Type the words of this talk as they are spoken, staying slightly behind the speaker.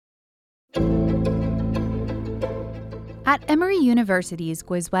At Emory University's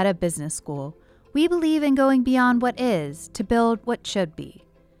Goizueta Business School, we believe in going beyond what is to build what should be.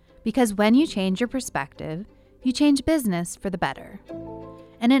 Because when you change your perspective, you change business for the better.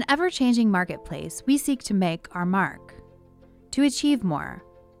 In an ever-changing marketplace, we seek to make our mark. To achieve more,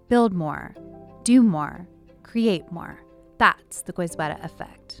 build more, do more, create more. That's the Goizueta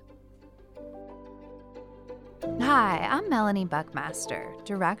effect. Hi, I'm Melanie Buckmaster,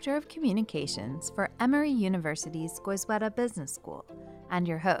 Director of Communications for Emory University's Goizueta Business School, and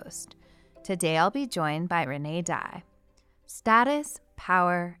your host. Today I'll be joined by Renee Dye. Status,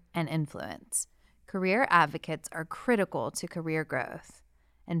 power, and influence. Career advocates are critical to career growth.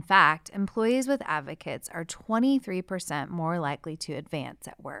 In fact, employees with advocates are 23% more likely to advance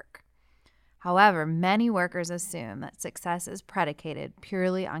at work. However, many workers assume that success is predicated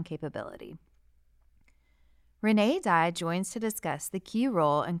purely on capability. Renee Dye joins to discuss the key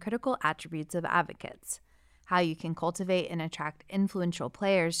role and critical attributes of advocates, how you can cultivate and attract influential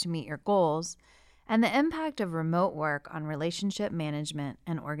players to meet your goals, and the impact of remote work on relationship management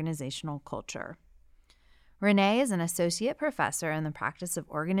and organizational culture. Renee is an associate professor in the practice of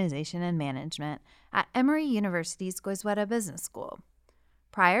organization and management at Emory University's Goizueta Business School.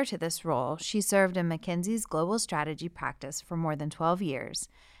 Prior to this role, she served in McKinsey's global strategy practice for more than 12 years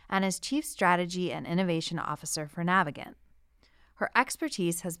and as Chief Strategy and Innovation Officer for Navigant. Her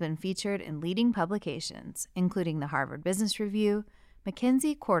expertise has been featured in leading publications, including the Harvard Business Review,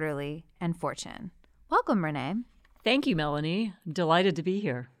 McKinsey Quarterly, and Fortune. Welcome, Renee. Thank you, Melanie. Delighted to be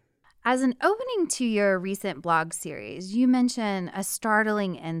here. As an opening to your recent blog series, you mention a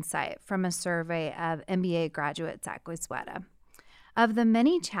startling insight from a survey of MBA graduates at Goizueta. Of the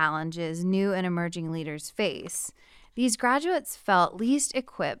many challenges new and emerging leaders face, these graduates felt least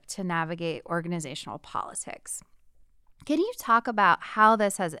equipped to navigate organizational politics. Can you talk about how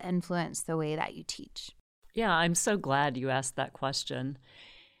this has influenced the way that you teach? Yeah, I'm so glad you asked that question.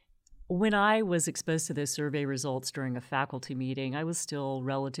 When I was exposed to those survey results during a faculty meeting, I was still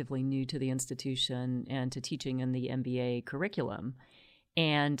relatively new to the institution and to teaching in the MBA curriculum.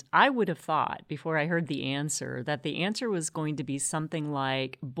 And I would have thought, before I heard the answer, that the answer was going to be something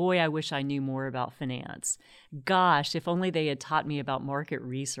like, boy, I wish I knew more about finance. Gosh, if only they had taught me about market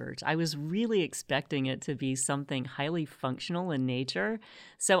research. I was really expecting it to be something highly functional in nature.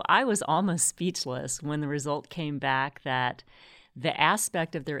 So I was almost speechless when the result came back that the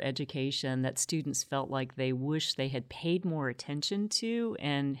aspect of their education that students felt like they wish they had paid more attention to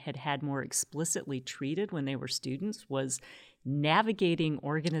and had more explicitly treated when they were students was navigating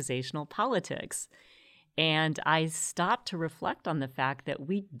organizational politics. And I stopped to reflect on the fact that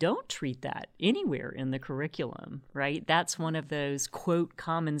we don't treat that anywhere in the curriculum, right? That's one of those, quote,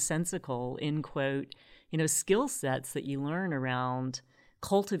 commonsensical, end quote, skill sets that you learn around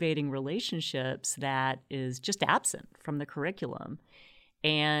cultivating relationships that is just absent from the curriculum.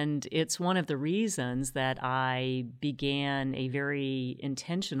 And it's one of the reasons that I began a very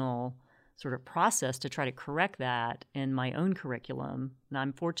intentional sort of process to try to correct that in my own curriculum. And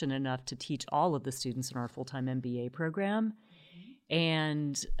I'm fortunate enough to teach all of the students in our full-time MBA program.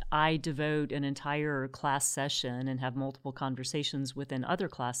 And I devote an entire class session and have multiple conversations within other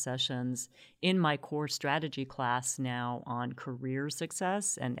class sessions in my core strategy class now on career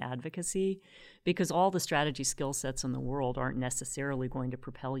success and advocacy, because all the strategy skill sets in the world aren't necessarily going to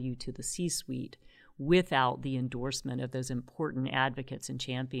propel you to the C-suite without the endorsement of those important advocates and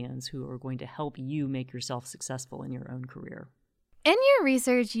champions who are going to help you make yourself successful in your own career. In your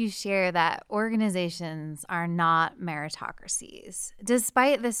research, you share that organizations are not meritocracies.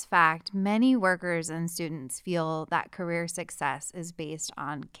 Despite this fact, many workers and students feel that career success is based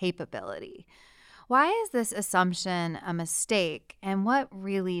on capability. Why is this assumption a mistake, and what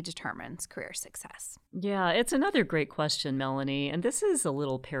really determines career success? Yeah, it's another great question, Melanie. And this is a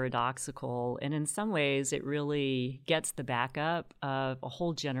little paradoxical. And in some ways, it really gets the backup of a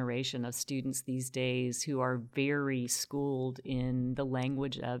whole generation of students these days who are very schooled in the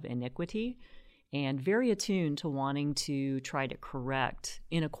language of iniquity and very attuned to wanting to try to correct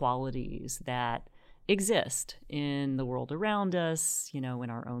inequalities that exist in the world around us, in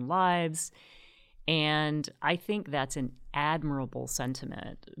our own lives. And I think that's an admirable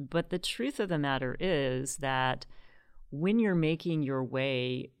sentiment. But the truth of the matter is that when you're making your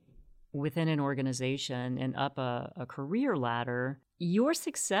way within an organization and up a career ladder, your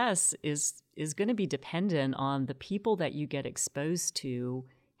success is going to be dependent on the people that you get exposed to,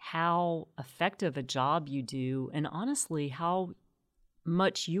 how effective a job you do, and honestly, how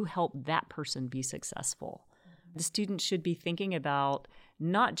much you help that person be successful. The student should be thinking about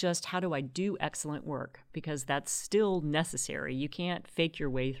not just how do I do excellent work, because that's still necessary. You can't fake your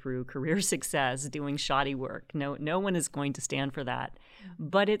way through career success doing shoddy work. No one is going to stand for that,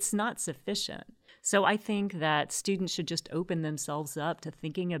 but it's not sufficient. So I think that students should just open themselves up to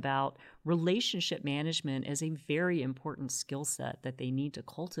thinking about relationship management as a very important skill set that they need to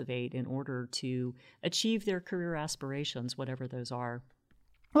cultivate in order to achieve their career aspirations, whatever those are.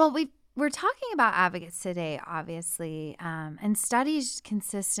 Well, we're talking about advocates today, obviously, and studies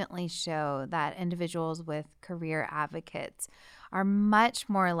consistently show that individuals with career advocates are much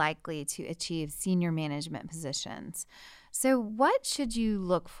more likely to achieve senior management positions. So what should you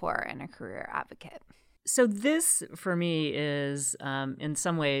look for in a career advocate? So this, for me, is in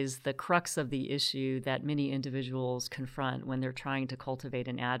some ways the crux of the issue that many individuals confront when they're trying to cultivate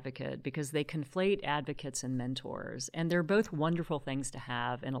an advocate, because they conflate advocates and mentors, and they're both wonderful things to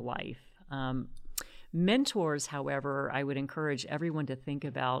have in a life. Mentors, however, I would encourage everyone to think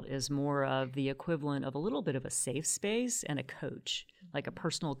about as more of the equivalent of a little bit of a safe space and a coach, like a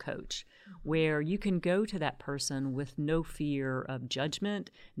personal coach, where you can go to that person with no fear of judgment,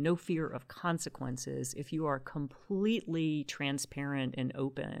 no fear of consequences, if you are completely transparent and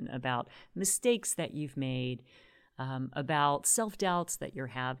open about mistakes that you've made, about self-doubts that you're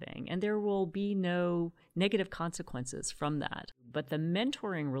having, and there will be no negative consequences from that. But the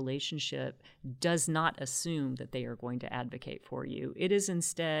mentoring relationship does not assume that they are going to advocate for you. It is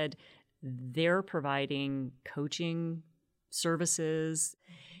instead they're providing coaching services.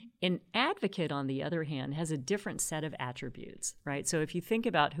 An advocate, on the other hand, has a different set of attributes, right? So if you think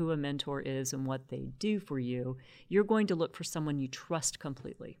about who a mentor is and what they do for you, you're going to look for someone you trust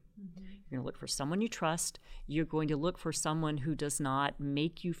completely. You're going to look for someone you trust. You're going to look for someone who does not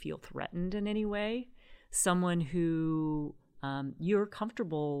make you feel threatened in any way, someone who you're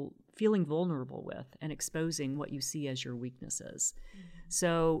comfortable feeling vulnerable with and exposing what you see as your weaknesses.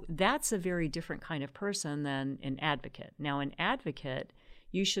 So that's a very different kind of person than an advocate. Now, an advocate,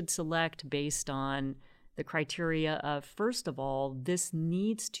 you should select based on the criteria of, first of all, this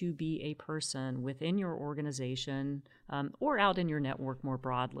needs to be a person within your organization or out in your network more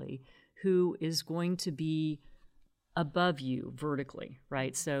broadly who is going to be above you vertically,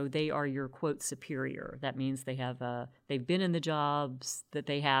 right? So they are your, quote, superior. That means they've been in the jobs that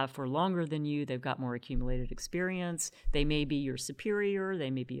they have for longer than you. They've got more accumulated experience. They may be your superior. They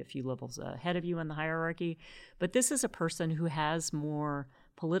may be a few levels ahead of you in the hierarchy. But this is a person who has more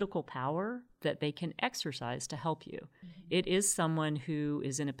political power that they can exercise to help you. It is someone who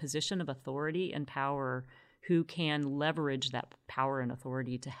is in a position of authority and power who can leverage that power and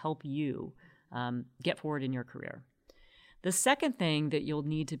authority to help you get forward in your career. The second thing that you'll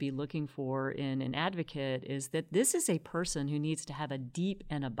need to be looking for in an advocate is that this is a person who needs to have a deep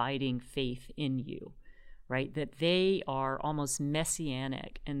and abiding faith in you, right? That they are almost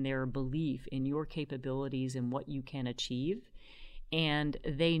messianic in their belief in your capabilities and what you can achieve. And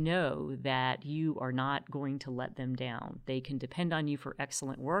they know that you are not going to let them down. They can depend on you for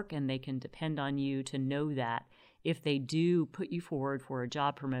excellent work, and they can depend on you to know that if they do put you forward for a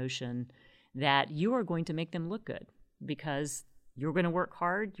job promotion, that you are going to make them look good because you're going to work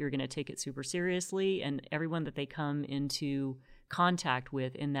hard, you're going to take it super seriously, and everyone that they come into contact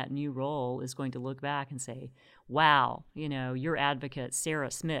with in that new role is going to look back and say, wow, your advocate, Sarah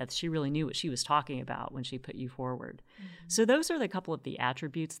Smith, she really knew what she was talking about when she put you forward. So those are the couple of the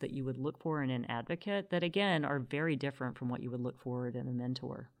attributes that you would look for in an advocate that, again, are very different from what you would look for in a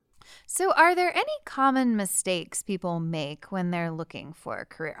mentor. So are there any common mistakes people make when they're looking for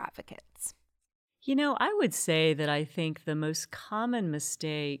career advocates? I would say that I think the most common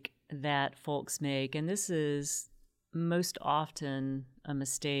mistake that folks make, and this is most often a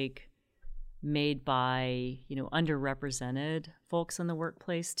mistake made by, underrepresented folks in the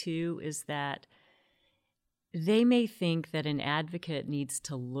workplace too, is that they may think that an advocate needs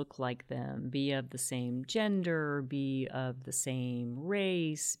to look like them, be of the same gender, be of the same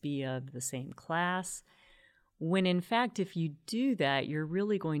race, be of the same class. When in fact, if you do that, you're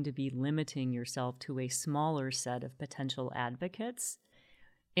really going to be limiting yourself to a smaller set of potential advocates.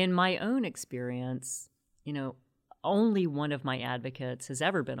 In my own experience, only one of my advocates has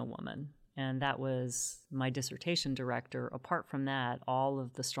ever been a woman, and that was my dissertation director. Apart from that, all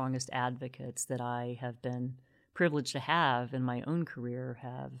of the strongest advocates that I have been privileged to have in my own career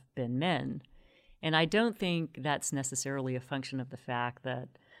have been men. And I don't think that's necessarily a function of the fact that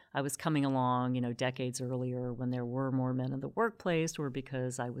I was coming along, decades earlier when there were more men in the workplace or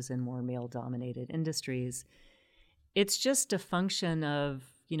because I was in more male-dominated industries. It's just a function of,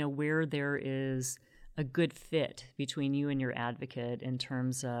 where there is a good fit between you and your advocate in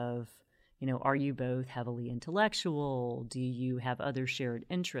terms of, Are you both heavily intellectual? Do you have other shared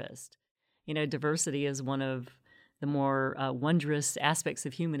interests? Diversity is one of the more wondrous aspects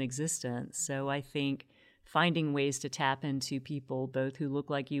of human existence. So I think finding ways to tap into people both who look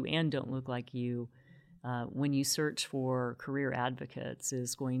like you and don't look like you when you search for career advocates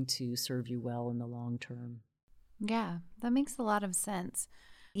is going to serve you well in the long term. Yeah, that makes a lot of sense.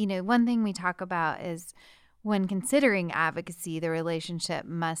 One thing we talk about is when considering advocacy, the relationship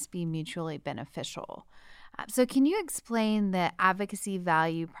must be mutually beneficial. So can you explain the advocacy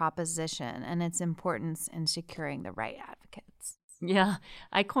value proposition and its importance in securing the right advocates? Yeah,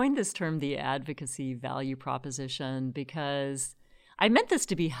 I coined this term the advocacy value proposition because I meant this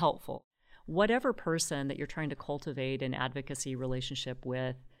to be helpful. Whatever person that you're trying to cultivate an advocacy relationship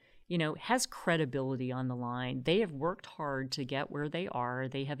with, has credibility on the line. They have worked hard to get where they are.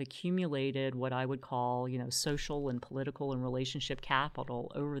 They have accumulated what I would call, social and political and relationship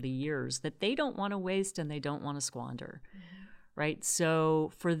capital over the years that they don't want to waste and they don't want to squander. Mm-hmm. Right?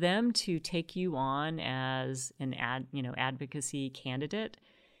 So for them to take you on as an advocacy candidate,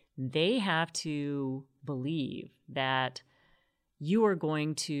 they have to believe that you are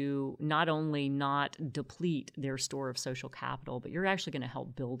going to not only not deplete their store of social capital, but you're actually going to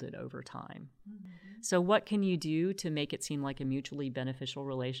help build it over time. Mm-hmm. So what can you do to make it seem like a mutually beneficial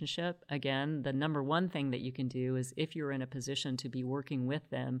relationship? Again, the number one thing that you can do is if you're in a position to be working with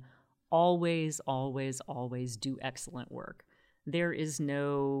them, always, always, always do excellent work. There is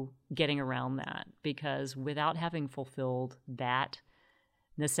no getting around that because without having fulfilled that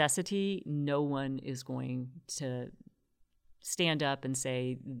necessity, no one is going to stand up and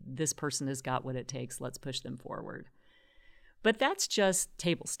say, this person has got what it takes, let's push them forward. But that's just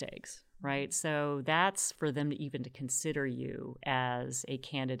table stakes, right? So that's for them to even to consider you as a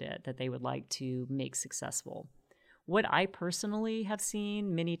candidate that they would like to make successful. What I personally have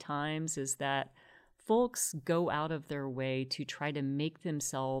seen many times is that folks go out of their way to try to make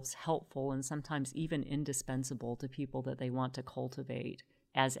themselves helpful and sometimes even indispensable to people that they want to cultivate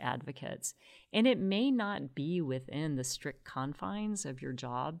as advocates. And it may not be within the strict confines of your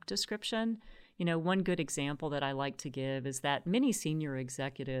job description. One good example that I like to give is that many senior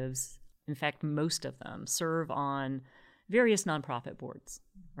executives, in fact, most of them, serve on various nonprofit boards,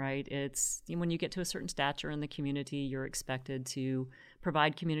 right? It's when you get to a certain stature in the community, you're expected to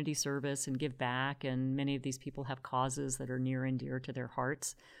provide community service and give back. And many of these people have causes that are near and dear to their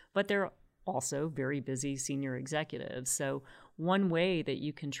hearts, but they're also very busy senior executives. So one way that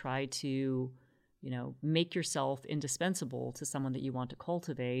you can try to, make yourself indispensable to someone that you want to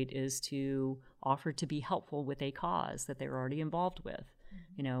cultivate is to offer to be helpful with a cause that they're already involved with.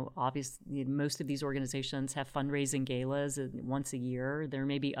 Mm-hmm. Obviously, most of these organizations have fundraising galas once a year. There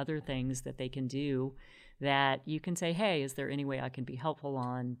may be other things that they can do that you can say, hey, is there any way I can be helpful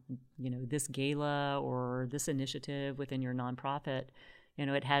on, this gala or this initiative within your nonprofit?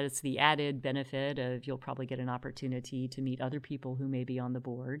 It has the added benefit of you'll probably get an opportunity to meet other people who may be on the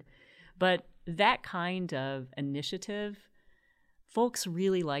board. But that kind of initiative, folks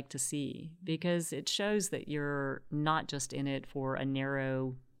really like to see because it shows that you're not just in it for a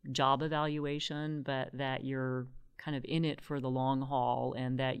narrow job evaluation, but that you're kind of in it for the long haul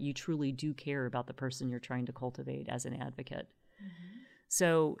and that you truly do care about the person you're trying to cultivate as an advocate. Mm-hmm.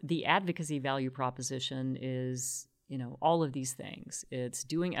 So the advocacy value proposition is all of these things. It's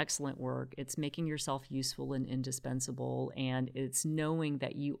doing excellent work. It's making yourself useful and indispensable. And it's knowing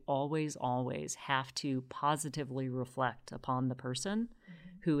that you always, always have to positively reflect upon the person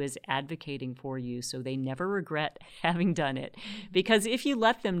who is advocating for you so they never regret having done it. Because if you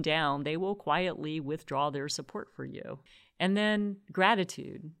let them down, they will quietly withdraw their support for you. And then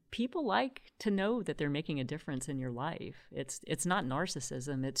gratitude. People like to know that they're making a difference in your life. It's not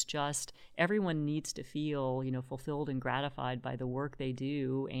narcissism. It's just everyone needs to feel, fulfilled and gratified by the work they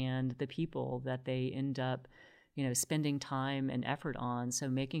do and the people that they end up, spending time and effort on. So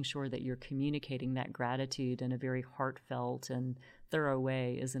making sure that you're communicating that gratitude in a very heartfelt and thorough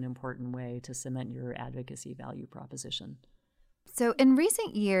way is an important way to cement your advocacy value proposition. So in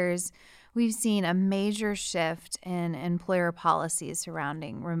recent years, we've seen a major shift in employer policies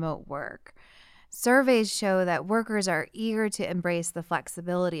surrounding remote work. Surveys show that workers are eager to embrace the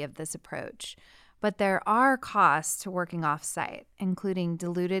flexibility of this approach, but there are costs to working off-site, including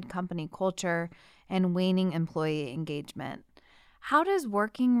diluted company culture and waning employee engagement. How does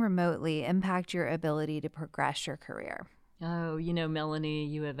working remotely impact your ability to progress your career? Oh, Melanie,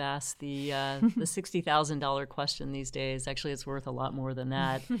 you have asked the $60,000 question these days. Actually, it's worth a lot more than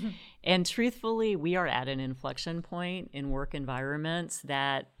that. And truthfully, we are at an inflection point in work environments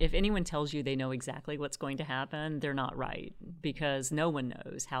that if anyone tells you they know exactly what's going to happen, they're not right, because no one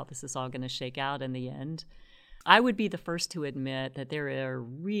knows how this is all going to shake out in the end. I would be the first to admit that there are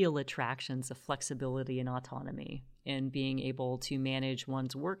real attractions of flexibility and autonomy in being able to manage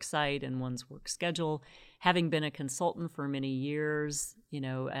one's work site and one's work schedule. Having been a consultant for many years,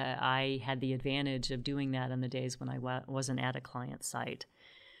 I had the advantage of doing that in the days when I wasn't at a client site.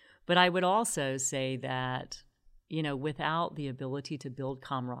 But I would also say that, without the ability to build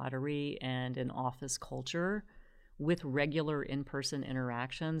camaraderie and an office culture with regular in-person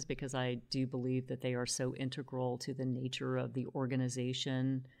interactions, because I do believe that they are so integral to the nature of the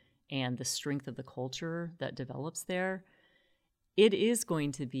organization and the strength of the culture that develops there, it is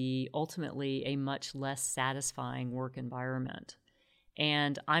going to be ultimately a much less satisfying work environment.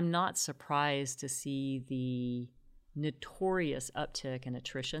 And I'm not surprised to see the notorious uptick in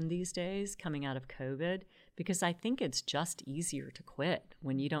attrition these days coming out of COVID, because I think it's just easier to quit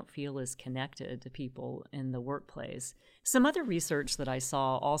when you don't feel as connected to people in the workplace. Some other research that I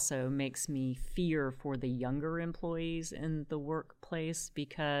saw also makes me fear for the younger employees in the workplace,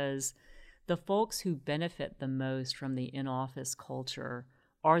 because the folks who benefit the most from the in-office culture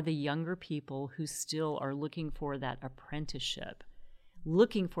are the younger people who still are looking for that apprenticeship,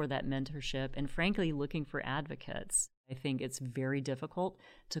 looking for that mentorship, and frankly, looking for advocates. I think it's very difficult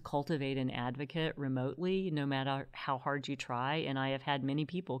to cultivate an advocate remotely, no matter how hard you try. And I have had many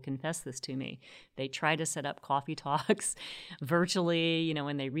people confess this to me. They try to set up coffee talks virtually,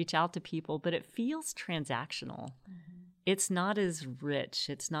 when they reach out to people, but it feels transactional. Mm-hmm. It's not as rich,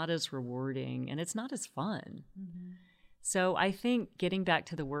 it's not as rewarding, and it's not as fun. Mm-hmm. So I think getting back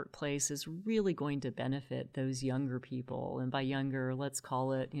to the workplace is really going to benefit those younger people. And by younger, let's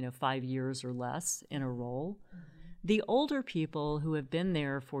call it, 5 years or less in a role. Mm-hmm. The older people who have been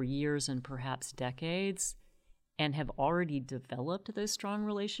there for years and perhaps decades and have already developed those strong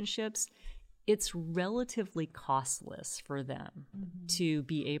relationships, it's relatively costless for them to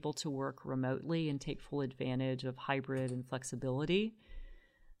be able to work remotely and take full advantage of hybrid and flexibility.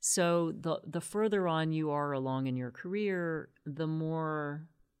 So the further on you are along in your career, the more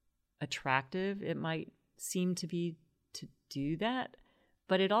attractive it might seem to be to do that.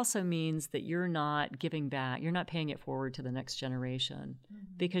 But it also means that you're not giving back, you're not paying it forward to the next generation,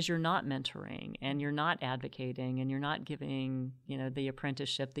 because you're not mentoring and you're not advocating and you're not giving, the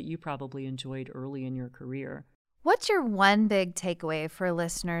apprenticeship that you probably enjoyed early in your career. What's your one big takeaway for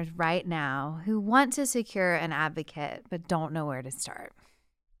listeners right now who want to secure an advocate but don't know where to start?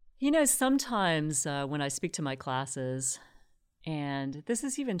 Sometimes when I speak to my classes, and this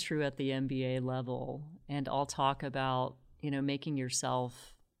is even true at the MBA level, and I'll talk about making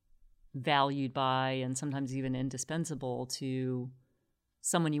yourself valued by and sometimes even indispensable to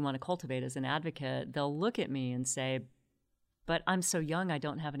someone you want to cultivate as an advocate, they'll look at me and say, but I'm so young, I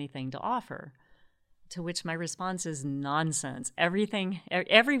don't have anything to offer. To which my response is nonsense.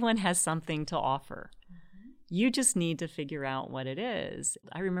 Everyone has something to offer. Mm-hmm. You just need to figure out what it is.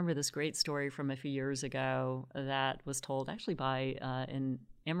 I remember this great story from a few years ago that was told actually by an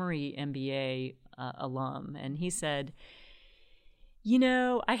Emory MBA alum. And he said,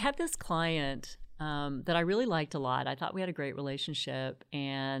 I had this client that I really liked a lot. I thought we had a great relationship.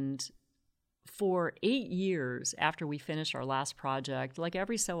 And for 8 years after we finished our last project, like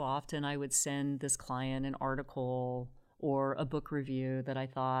every so often, I would send this client an article or a book review that I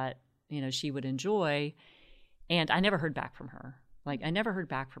thought, she would enjoy. And I never heard back from her.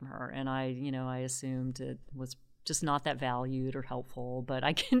 And I assumed it was just not that valued or helpful, but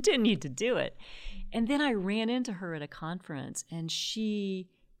I continued to do it. And then I ran into her at a conference, and she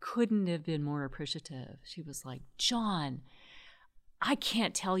couldn't have been more appreciative. She was like, John, I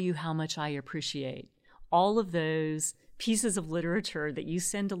can't tell you how much I appreciate all of those pieces of literature that you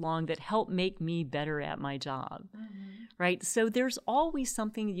send along that help make me better at my job, right? So there's always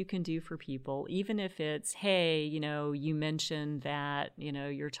something you can do for people, even if it's, hey, you mentioned that,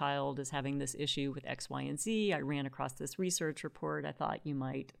 your child is having this issue with X, Y, and Z. I ran across this research report. I thought you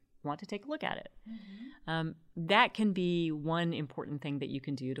might want to take a look at it. That can be one important thing that you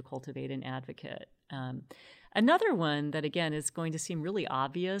can do to cultivate an advocate. Another one that, again, is going to seem really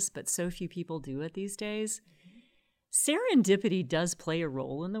obvious, but so few people do it these days. Serendipity does play a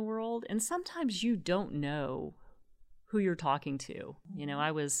role in the world, and sometimes you don't know who you're talking to.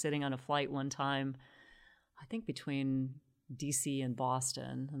 I was sitting on a flight one time, I think between DC and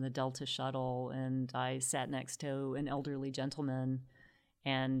Boston on the Delta shuttle, and I sat next to an elderly gentleman,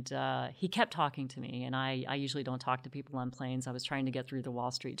 And he kept talking to me, and I usually don't talk to people on planes. I was trying to get through the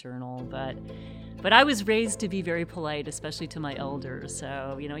Wall Street Journal, but I was raised to be very polite, especially to my elders.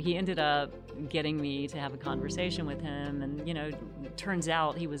 So, he ended up getting me to have a conversation with him, and, it turns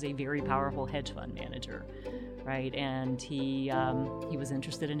out he was a very powerful hedge fund manager, right? And he was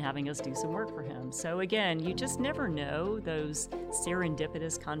interested in having us do some work for him. So again, you just never know those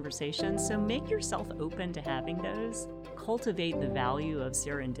serendipitous conversations. So make yourself open to having those. Cultivate the value of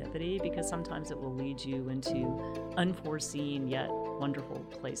serendipity, because sometimes it will lead you into unforeseen yet wonderful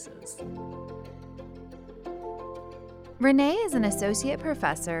places. Renee is an associate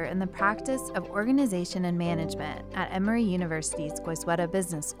professor in the practice of organization and management at Emory University's Goizueta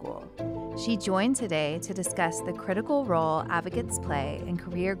Business School. She joined today to discuss the critical role advocates play in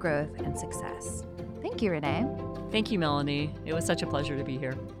career growth and success. Thank you, Renee. Thank you, Melanie. It was such a pleasure to be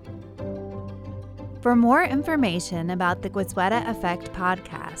here. For more information about the Goizueta Effect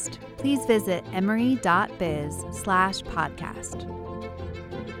podcast, please visit emory.biz/podcast.